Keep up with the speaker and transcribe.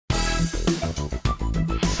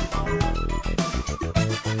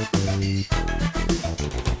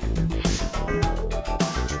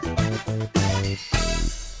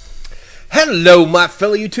Hello my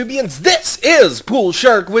fellow YouTubians, this is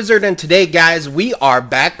PoolSharkWizard, and today guys we are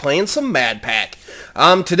back playing some MadPack.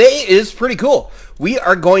 Today is pretty cool. We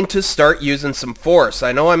are going to start using some force.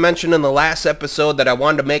 I know I mentioned in the last episode that I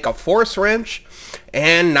wanted to make a force wrench,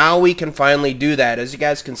 and now we can finally do that. As you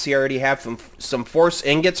guys can see, I already have some force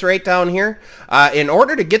ingots right down here. In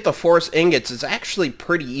order to get the force ingots, it's actually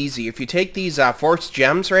pretty easy. If you take these force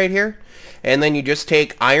gems right here, and then you just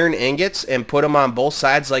take iron ingots and put them on both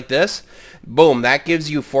sides like this, boom, that gives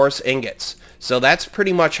you force ingots. So that's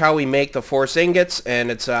pretty much how we make the force ingots,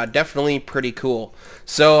 and it's definitely pretty cool.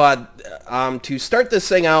 So to start this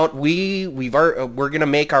thing out, we're gonna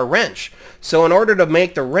make our wrench. So in order to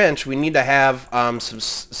make the wrench, we need to have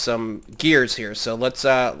some gears here. So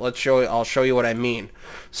I'll show you what I mean.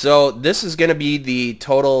 So this is gonna be the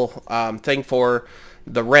total thing for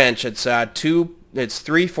the wrench. It's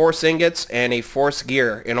 3 force ingots and a force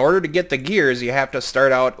gear. In order to get the gears, you have to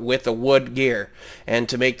start out with a wood gear. And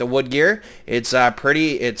to make the wood gear, it's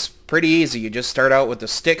pretty easy. You just start out with the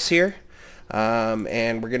sticks here,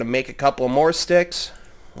 and we're gonna make a couple more sticks,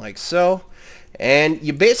 like so. And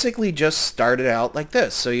you basically just start it out like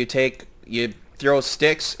this. So you throw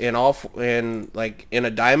sticks in a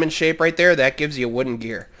diamond shape right there. That gives you a wooden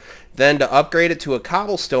gear. Then to upgrade it to a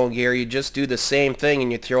cobblestone gear, you just do the same thing and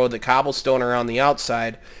you throw the cobblestone around the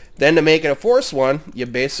outside. Then to make it a force one, you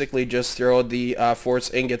basically just throw the force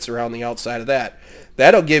ingots around the outside of that.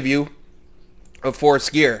 That'll give you a force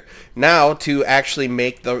gear. Now to actually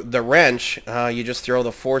make the wrench, you just throw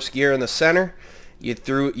the force gear in the center. You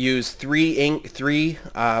use three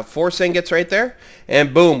force ingots right there,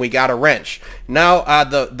 and boom, we got a wrench. Now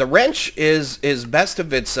the wrench is best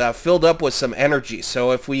if it's filled up with some energy.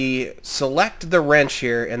 So if we select the wrench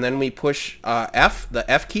here and then we push F, the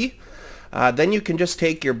F key, then you can just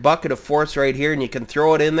take your bucket of force right here and you can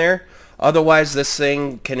throw it in there. Otherwise, this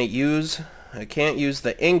thing I can't use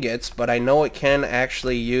the ingots, but I know it can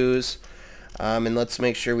actually use. And let's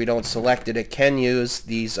make sure we don't select it. It can use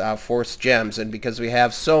these force gems, and because we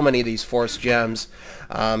have so many of these force gems,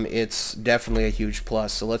 it's definitely a huge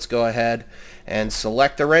plus. So let's go ahead and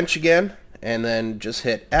select the wrench again, and then just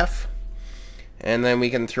hit F, and then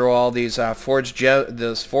we can throw all these forged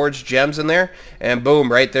gems in there, and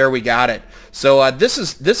boom, right there we got it. So this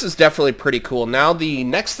is definitely pretty cool. Now the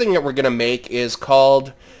next thing that we're gonna make is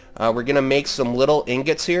called we're gonna make some little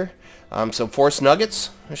ingots here, some force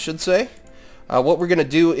nuggets, I should say. What we're going to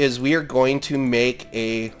do is we are going to make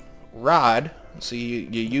a rod. So you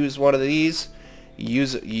use one of these, you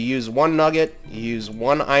use one nugget, you use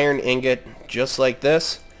one iron ingot, just like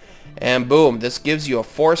this, and boom, this gives you a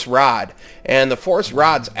force rod. And the force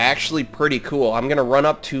rod's actually pretty cool. I'm going to run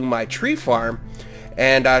up to my tree farm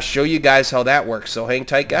and show you guys how that works. So hang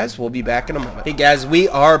tight guys, we'll be back in a moment. Hey guys, we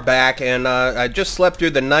are back, and I just slept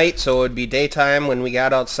through the night, so it would be daytime when we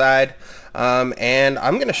got outside. And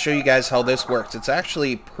I'm going to show you guys how this works. It's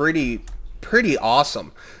actually pretty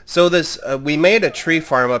awesome. So we made a tree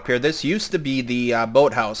farm up here. This used to be the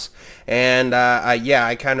boathouse, and yeah,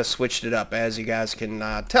 I kind of switched it up, as you guys can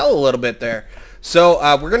tell a little bit there. So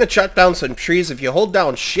we're going to chop down some trees. If you hold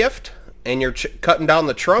down shift and you're cutting down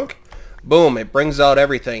the trunk, boom, it brings out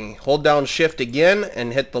everything. Hold down shift again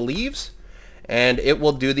and hit the leaves, and it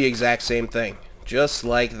will do the exact same thing, just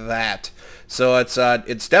like that. So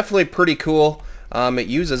it's definitely pretty cool. It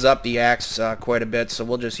uses up the axe quite a bit, so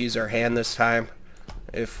we'll just use our hand this time.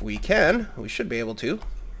 If we can, we should be able to.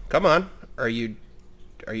 Come on, are you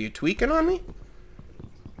tweaking on me?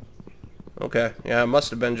 Okay, yeah, it must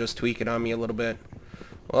have been just tweaking on me a little bit.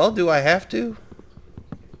 Well, do I have to?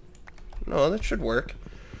 No, that should work.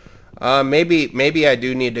 Maybe I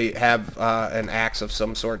do need to have an axe of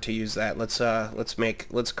some sort to use that.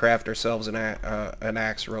 Let's craft ourselves an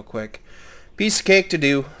axe real quick. Piece of cake to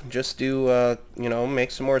do. Just do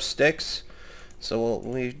make some more sticks. So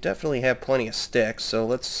we definitely have plenty of sticks. So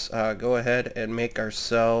let's go ahead and make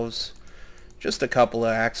ourselves just a couple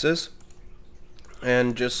of axes,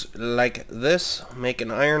 and just like this, make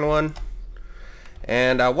an iron one,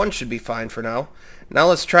 and one should be fine for now. Now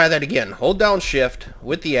let's try that again. Hold down shift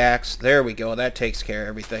with the axe. There we go. That takes care of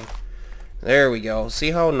everything. There we go.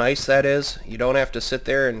 See how nice that is? You don't have to sit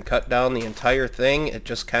there and cut down the entire thing. It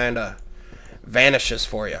just kind of vanishes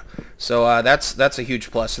for you. So that's a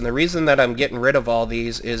huge plus. And the reason that I'm getting rid of all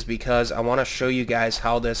these is because I want to show you guys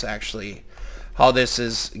how this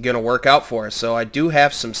is going to work out for us. So I do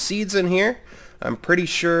have some seeds in here. I'm pretty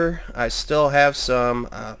sure I still have some.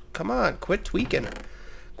 Come on, quit tweaking.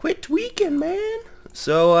 Quit tweaking, man.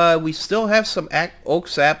 So we still have some oak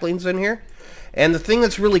saplings in here. And the thing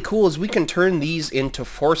that's really cool is we can turn these into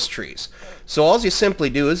forest trees. So all you simply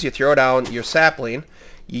do is you throw down your sapling,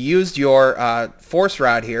 you use your forest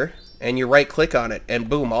rod here, and you right click on it, and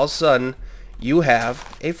boom, all of a sudden you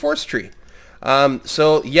have a forest tree.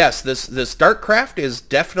 So yes, this Darkcraft is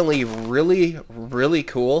definitely really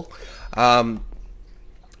cool. I'm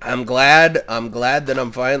glad that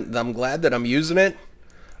I'm using it.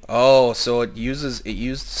 Oh, so it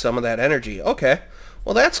used some of that energy. Okay.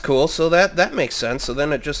 Well, that's cool. So that makes sense. So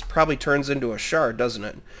then it just probably turns into a shard, doesn't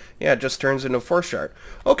it? Yeah, it just turns into a forest shard.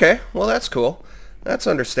 Okay. Well, that's cool. That's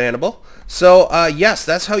understandable. So yes,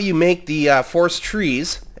 that's how you make the forest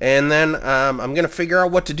trees. And then I'm going to figure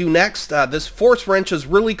out what to do next. This forest wrench is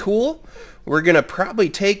really cool. We're going to probably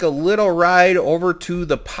take a little ride over to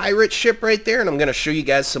the pirate ship right there, and I'm going to show you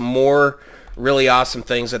guys some more really awesome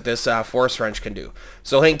things that this forest wrench can do.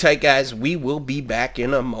 So hang tight, guys. We will be back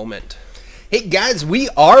in a moment. Hey guys, we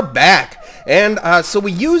are back, and so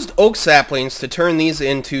we used oak saplings to turn these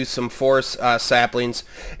into some forest saplings,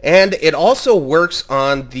 and it also works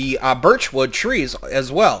on the birchwood trees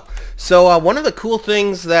as well. So one of the cool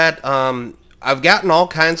things that I've gotten all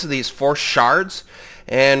kinds of these forest shards,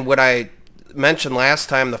 and what I mentioned last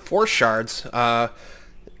time, the forest shards, I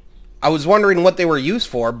was wondering what they were used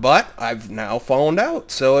for, but I've now found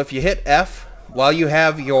out. So if you hit F while you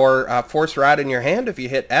have your forest rod in your hand, if you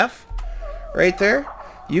hit F right there,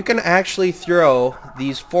 you can actually throw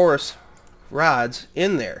these forest rods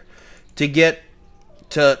in there to get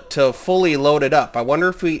to fully load it up. I wonder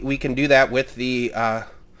if we can do that with the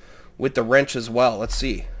wrench as well. Let's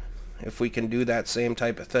see if we can do that same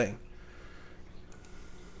type of thing.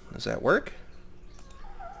 Does that work?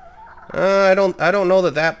 I don't know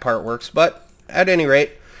that part works, but at any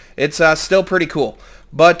rate, it's still pretty cool.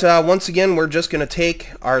 But once again, we're just going to take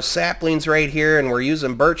our saplings right here, and we're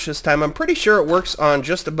using birch this time. I'm pretty sure it works on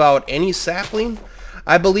just about any sapling,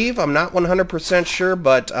 I believe. I'm not 100% sure,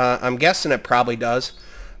 but I'm guessing it probably does.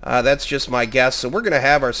 That's just my guess. So we're going to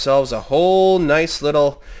have ourselves a whole nice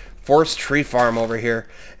little forest tree farm over here.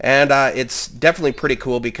 And it's definitely pretty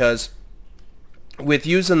cool because with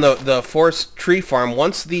using the forest tree farm,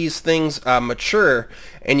 once these things mature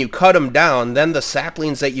and you cut them down, then the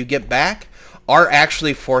saplings that you get back are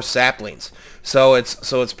actually forest saplings. So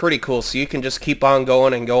it's pretty cool. So you can just keep on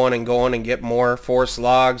going and going and going and get more forest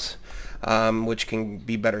logs, which can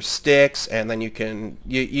be better sticks, and then you can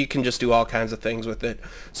just do all kinds of things with it.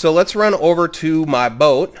 So let's run over to my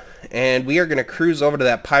boat, and we are going to cruise over to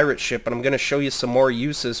that pirate ship, and I'm going to show you some more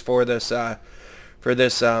uses for this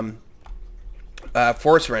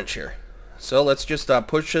forest wrench here. So let's just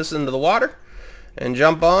push this into the water and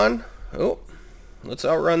jump on. Oh, let's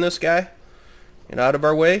outrun this guy. Get out of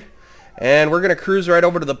our way. And we're going to cruise right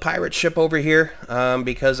over to the pirate ship over here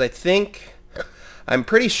because I'm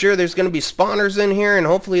pretty sure there's going to be spawners in here, and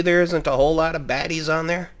hopefully there isn't a whole lot of baddies on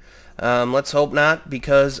there. Let's hope not,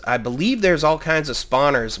 because I believe there's all kinds of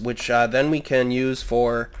spawners, which then we can use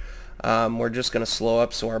for we're just going to slow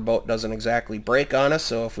up so our boat doesn't exactly break on us.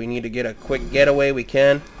 So if we need to get a quick getaway, we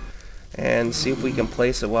can. And see if we can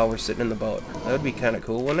place it while we're sitting in the boat. That would be kind of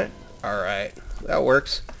cool, wouldn't it? Alright, that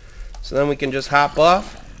works. So then we can just hop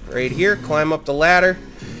off right here, climb up the ladder.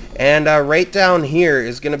 And right down here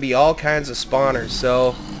is going to be all kinds of spawners.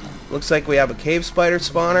 So looks like we have a cave spider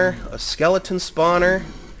spawner, a skeleton spawner,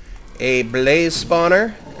 a blaze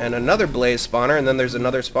spawner, and another blaze spawner. And then there's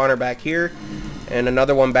another spawner back here and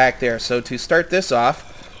another one back there. So to start this off,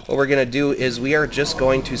 what we're going to do is we are just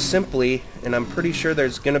going to simply, and I'm pretty sure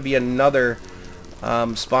there's going to be another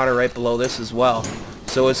spawner right below this as well.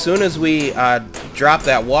 So as soon as we drop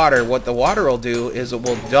that water, what the water will do is it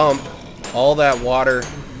will dump all that water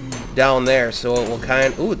down there. So it will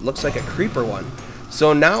ooh, it looks like a creeper one.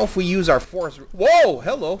 So now if we use our forest... Whoa,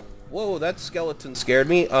 hello. Whoa, that skeleton scared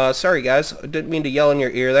me. Sorry guys, I didn't mean to yell in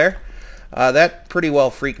your ear there. That pretty well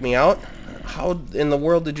freaked me out. How in the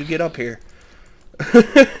world did you get up here?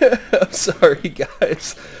 I'm sorry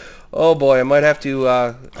guys. Oh boy, I might have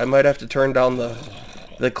to turn down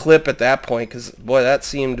the clip at that point, because boy,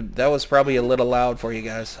 that was probably a little loud for you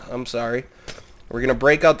guys. I'm sorry. We're gonna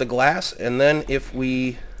break out the glass, and then if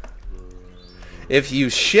you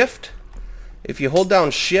hold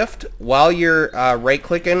down shift while you're right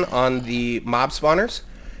clicking on the mob spawners,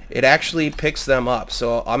 it actually picks them up.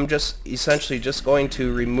 So I'm just essentially just going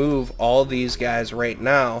to remove all these guys right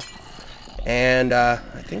now, and I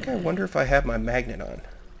wonder if I have my magnet on.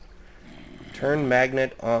 Turn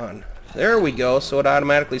magnet on. There we go. So it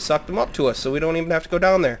automatically sucked them up to us, so we don't even have to go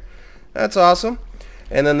down there. That's awesome.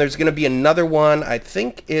 And then there's going to be another one. I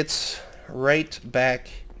think it's right back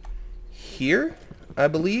here. I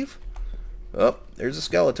believe. Oh, there's a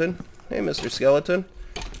skeleton. Hey, Mr. Skeleton.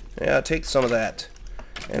 Yeah, take some of that.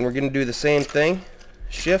 And we're going to do the same thing.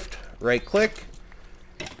 Shift, right click.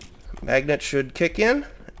 Magnet should kick in.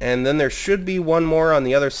 And then there should be one more on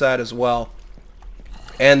the other side as well.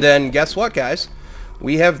 And then guess what, guys?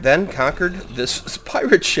 We have then conquered this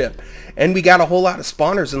pirate ship. And we got a whole lot of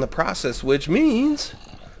spawners in the process, which means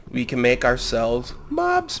we can make ourselves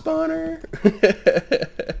mob spawner.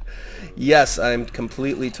 Yes, I'm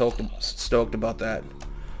completely stoked about that.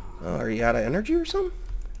 Oh, are you out of energy or something?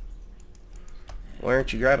 Why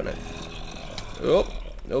aren't you grabbing it? Oh,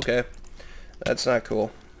 okay. That's not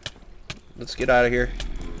cool. Let's get out of here.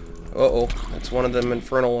 Uh-oh. That's one of them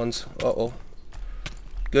infernal ones. Uh-oh.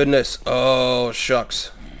 Goodness. Oh,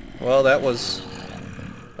 shucks. Well, that was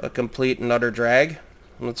a complete and utter drag.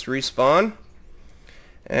 Let's respawn.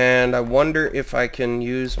 And I wonder if I can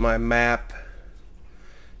use my map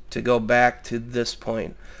to go back to this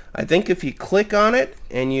point. I think if you click on it,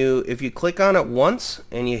 and if you click on it once,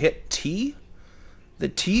 and you hit T, the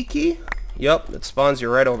T key, yep, it spawns you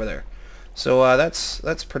right over there. So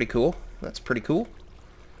that's pretty cool. That's pretty cool.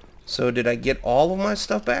 So did I get all of my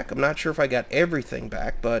stuff back? I'm not sure if I got everything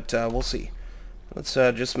back, but we'll see. Let's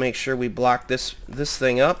just make sure we block this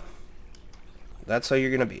thing up. That's how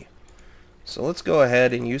you're gonna be. So let's go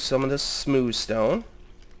ahead and use some of this smooth stone,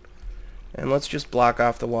 and let's just block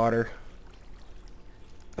off the water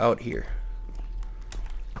out here.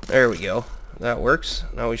 There we go. That works.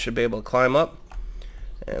 Now we should be able to climb up,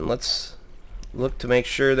 and let's look to make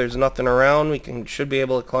sure there's nothing around. We should be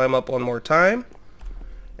able to climb up one more time.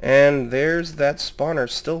 And there's that spawner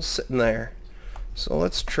still sitting there. So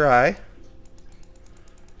let's try.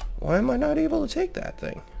 Why am I not able to take that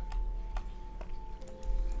thing?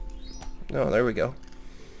 Oh, there we go.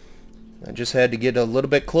 I just had to get a little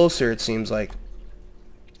bit closer, it seems like.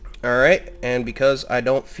 Alright, and because I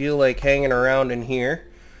don't feel like hanging around in here.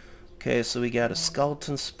 Okay, so we got a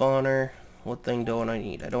skeleton spawner. What thing don't I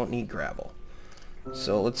need? I don't need gravel.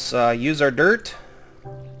 So let's use our dirt.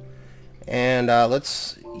 And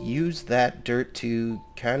let's use that dirt to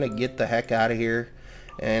kind of get the heck out of here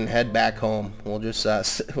and head back home. We'll just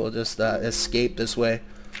escape this way,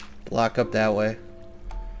 block up that way.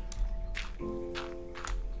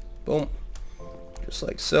 Boom, just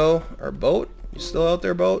like so. Our boat, you still out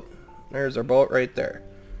there, boat? There's our boat right there.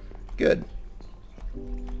 Good.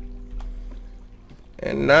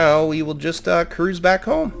 And now we will just cruise back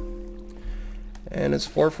home. And it's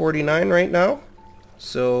 4:49 right now.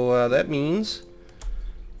 So that means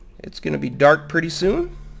it's going to be dark pretty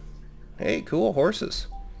soon. Hey, cool, horses.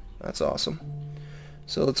 That's awesome.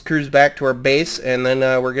 So let's cruise back to our base, and then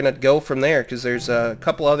we're going to go from there, because there's a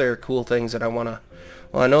couple other cool things that I want to...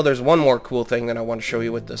 Well, I know there's one more cool thing that I want to show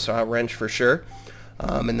you with this wrench for sure.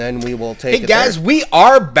 And then we will take it. Hey guys, we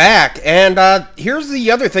are back, and here's the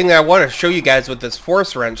other thing that I want to show you guys with this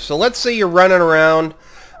force wrench. So let's say you're running around,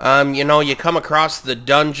 you know, you come across the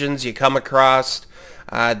dungeons, you come across...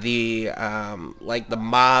 like the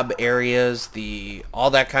mob areas, all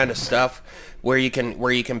that kind of stuff, where you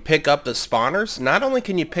can pick up the spawners. Not only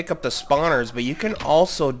can you pick up the spawners, but you can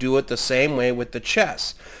also do it the same way with the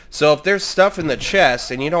chests. So if there's stuff in the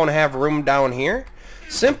chest and you don't have room down here,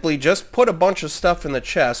 simply just put a bunch of stuff in the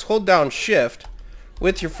chest, hold down shift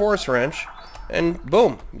with your force wrench, and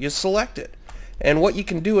boom, you select it. And what you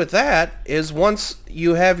can do with that is, once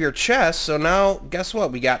you have your chest, so now guess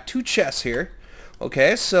what, we got 2 chests here.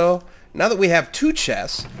 Okay, so now that we have 2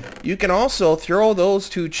 chests, you can also throw those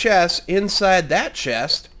 2 chests inside that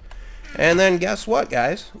chest, and then guess what,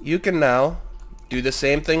 guys? You can now do the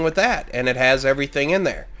same thing with that, and it has everything in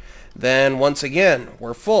there. Then once again,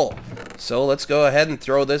 we're full. So let's go ahead and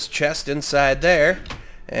throw this chest inside there,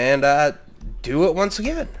 and do it once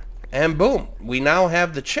again. And boom, we now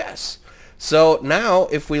have the chests. So now,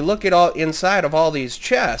 if we look at all inside of all these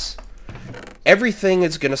chests, everything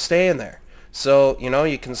is going to stay in there. So, you know,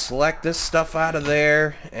 you can select this stuff out of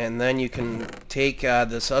there, and then you can take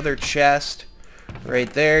this other chest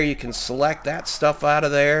right there. You can select that stuff out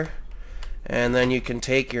of there, and then you can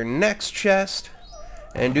take your next chest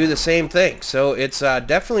and do the same thing. So it's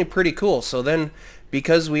definitely pretty cool. So then,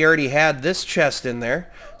 because we already had this chest in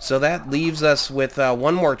there, so that leaves us with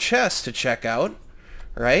one more chest to check out,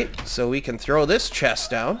 right? So we can throw this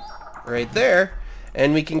chest down right there,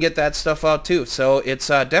 and we can get that stuff out too. So it's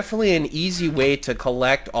definitely an easy way to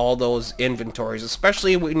collect all those inventories,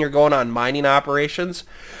 especially when you're going on mining operations.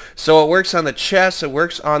 So it works on the chests, it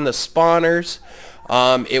works on the spawners,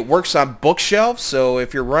 it works on bookshelves. So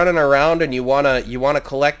if you're running around and you wanna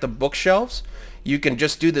collect the bookshelves, you can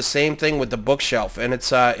just do the same thing with the bookshelf, and it's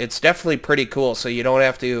definitely pretty cool. So you don't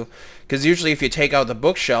have to, because usually if you take out the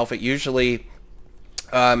bookshelf, it usually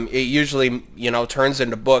you know, turns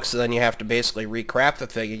into books, so then you have to basically recraft the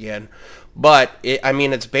thing again. But I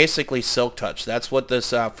mean, it's basically silk touch. That's what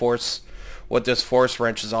this force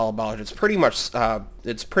wrench is all about. It's pretty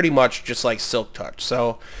much just like silk touch.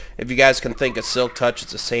 So if you guys can think of silk touch,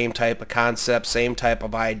 it's the same type of concept, same type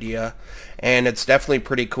of idea, and it's definitely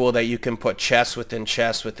pretty cool that you can put chest within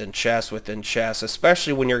chest within chest within chest,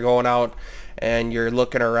 especially when you're going out and you're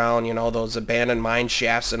looking around, you know, those abandoned mine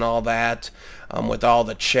shafts and all that, with all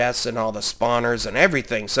the chests and all the spawners and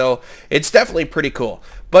everything. So it's definitely pretty cool.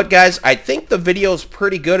 But guys, I think the video is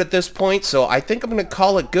pretty good at this point, so I think I'm going to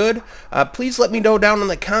call it good. Please let me know down in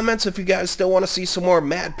the comments if you guys still want to see some more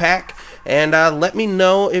MadPack, and let me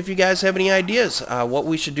know if you guys have any ideas what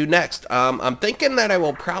we should do next. I'm thinking that I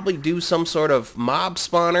will probably do some sort of mob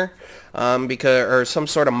spawner, or some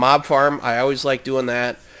sort of mob farm. I always like doing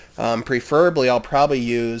that. Preferably, I'll probably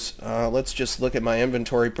use, let's just look at my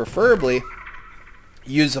inventory, preferably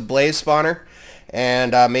use a blaze spawner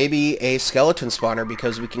and maybe a skeleton spawner,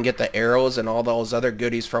 because we can get the arrows and all those other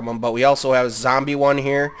goodies from them. But we also have a zombie one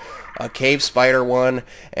here, a cave spider one,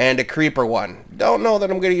 and a creeper one. Don't know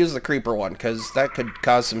that I'm going to use the creeper one, because that could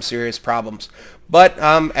cause some serious problems. But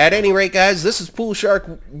at any rate, guys, this is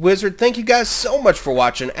PoolSharkWizard. Thank you guys so much for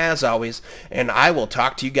watching, as always, and I will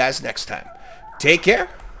talk to you guys next time. Take care,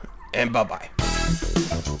 and bye-bye.